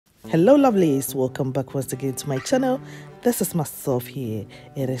Hello lovelies, welcome back once again to my channel. This is Masof here.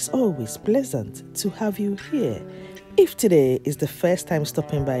 It is always pleasant to have you here. If today is the first time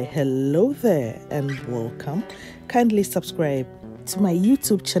stopping by, hello there and welcome. Kindly subscribe to my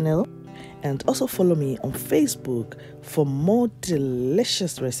YouTube channel and also follow me on Facebook for more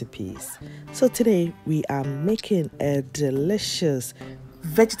delicious recipes. So today we are making a delicious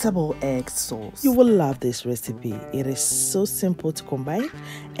vegetable egg sauce. You will love this recipe. It is so simple to combine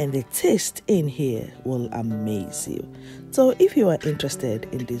and the taste in here will amaze you. So if you are interested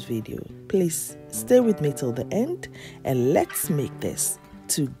in this video, please stay with me till the end and let's make this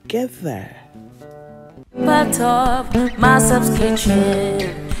together. Part of Masof's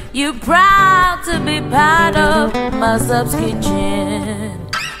kitchen. You proud to be part of Masof's kitchen.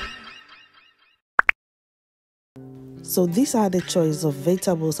 So these are the choice of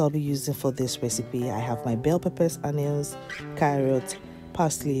vegetables I'll be using for this recipe. I have my bell peppers, onions, carrot,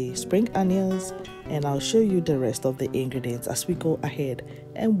 parsley, spring onions, and I'll show you the rest of the ingredients as we go ahead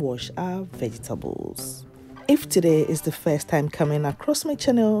and wash our vegetables. If today is the first time coming across my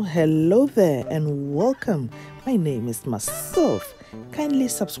channel, hello there and welcome. My name is Masof. Kindly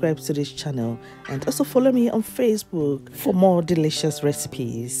subscribe to this channel and also follow me on Facebook for more delicious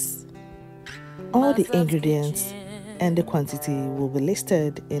recipes. All the ingredients and the quantity will be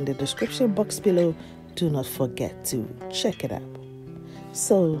listed in the description box below. Do not forget to check it out.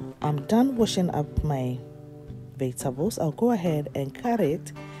 So I'm done washing up my vegetables. I'll go ahead and cut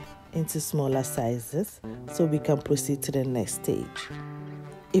it into smaller sizes so we can proceed to the next stage.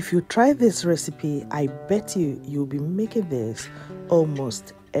 If you try this recipe, I bet you'll be making this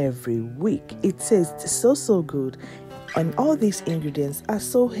almost every week. It tastes so good and all these ingredients are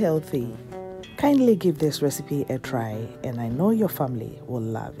so healthy. Kindly give this recipe a try and I know your family will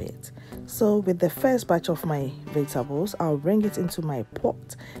love it. So with the first batch of my vegetables, I'll bring it into my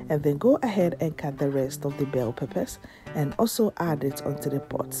pot and then go ahead and cut the rest of the bell peppers and also add it onto the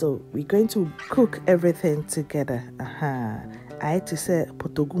pot. So we're going to cook everything together. I had to say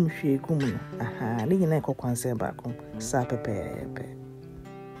potogum shegum.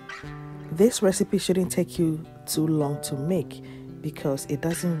 This recipe shouldn't take you too long to make because it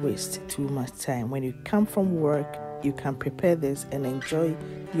doesn't waste too much time. When you come from work, you can prepare this and enjoy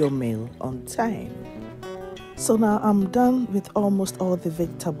your meal on time. So now I'm done with almost all the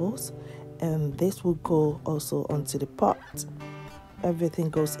vegetables and this will go also onto the pot. Everything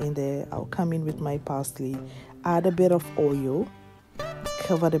goes in there. I'll come in with my parsley, add a bit of oil,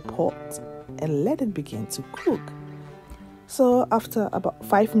 cover the pot and let it begin to cook. So after about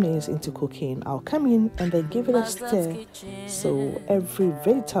 5 minutes into cooking, I'll come in and then give it a stir so every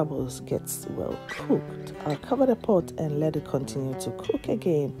vegetables gets well cooked. I'll cover the pot and let it continue to cook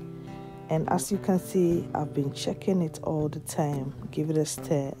again. And as you can see, I've been checking it all the time. Give it a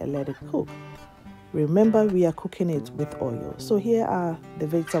stir and let it cook. Remember, we are cooking it with oil. So here are the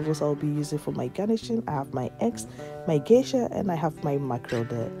vegetables I'll be using for my garnishing. I have my eggs, my geisha, and I have my mackerel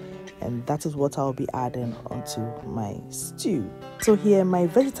there. And that is what I'll be adding onto my stew. So here my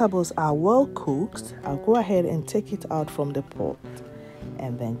vegetables are well cooked. I'll go ahead and take it out from the pot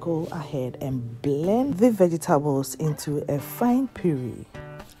and then go ahead and blend the vegetables into a fine puree.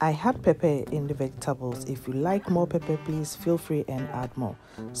 I had pepper in the vegetables. If you like more pepper, please feel free and add more.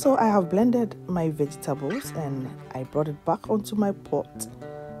 So I have blended my vegetables and I brought it back onto my pot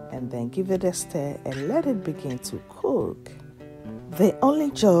and then give it a stir and let it begin to cook. The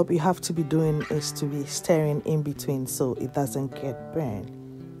only job you have to be doing is to be stirring in between so it doesn't get burned.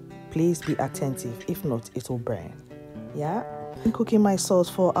 Please be attentive, if not it will burn. Yeah? In cooking my sauce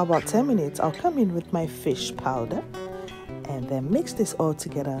for about 10 minutes, I'll come in with my fish powder and then mix this all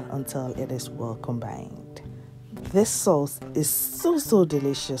together until it is well combined. This sauce is so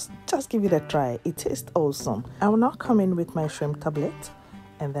delicious. Just give it a try. It tastes awesome. I will now come in with my shrimp tablet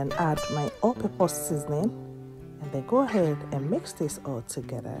and then add my all-purpose seasoning. And then go ahead and mix this all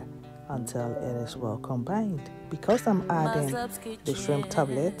together until it is well combined. Because I'm adding the shrimp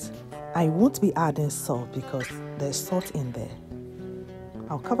tablet, I won't be adding salt because there's salt in there.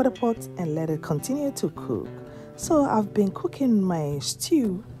 I'll cover the pot and let it continue to cook. So I've been cooking my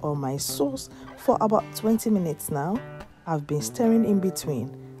stew or my sauce for about 20 minutes now. I've been stirring in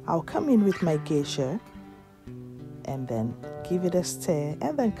between. I'll come in with my geisha and then give it a stir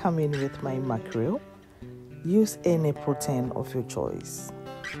and then come in with my mackerel. Use any protein of your choice.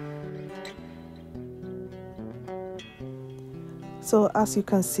 So as you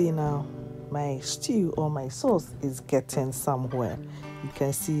can see now, my stew or my sauce is getting somewhere. You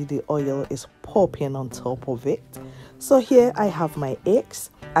can see the oil is popping on top of it. So here I have my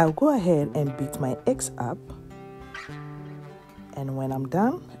eggs. I'll go ahead and beat my eggs up. And when I'm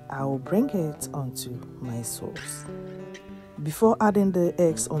done, I will bring it onto my sauce. Before adding the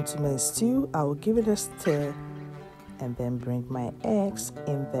eggs onto my stew, I will give it a stir and then bring my eggs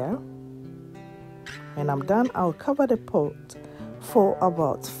in there. When I'm done, I'll cover the pot for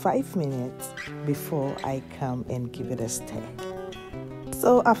about 5 minutes before I come and give it a stir.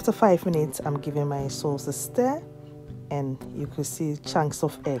 So after 5 minutes, I'm giving my sauce a stir, and you can see chunks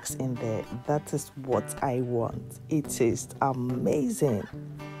of eggs in there. That is what I want. It tastes amazing.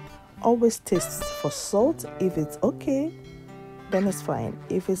 Always taste for salt. If it's okay, then it's fine.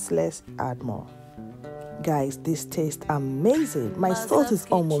 If it's less, add more. Guys, this tastes amazing. My salt is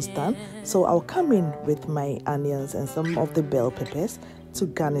almost done, so I'll come in with my onions and some of the bell peppers to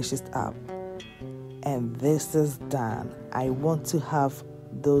garnish it up. And this is done. I want to have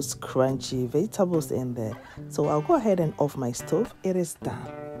those crunchy vegetables in there, so I'll go ahead and off my stove. It is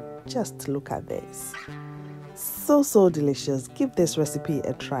done. Just look at this. So delicious. Give this recipe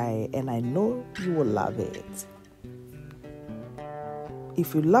a try and I know you will love it.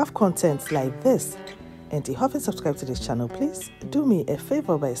 If you love content like this and you haven't subscribed to this channel, please do me a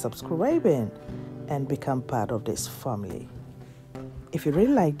favor by subscribing and become part of this family. If you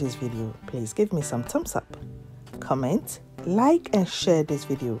really like this video, please give me some thumbs up, comment, like and share this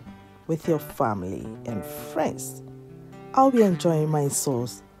video with your family and friends. I'll be enjoying my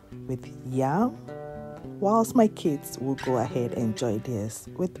sauce with yam, whilst my kids will go ahead and enjoy theirs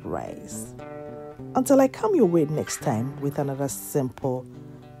with rice. Until I come your way next time with another simple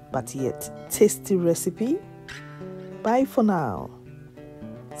but yet tasty recipe, bye for now.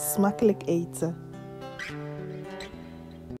 Smakelijk eten.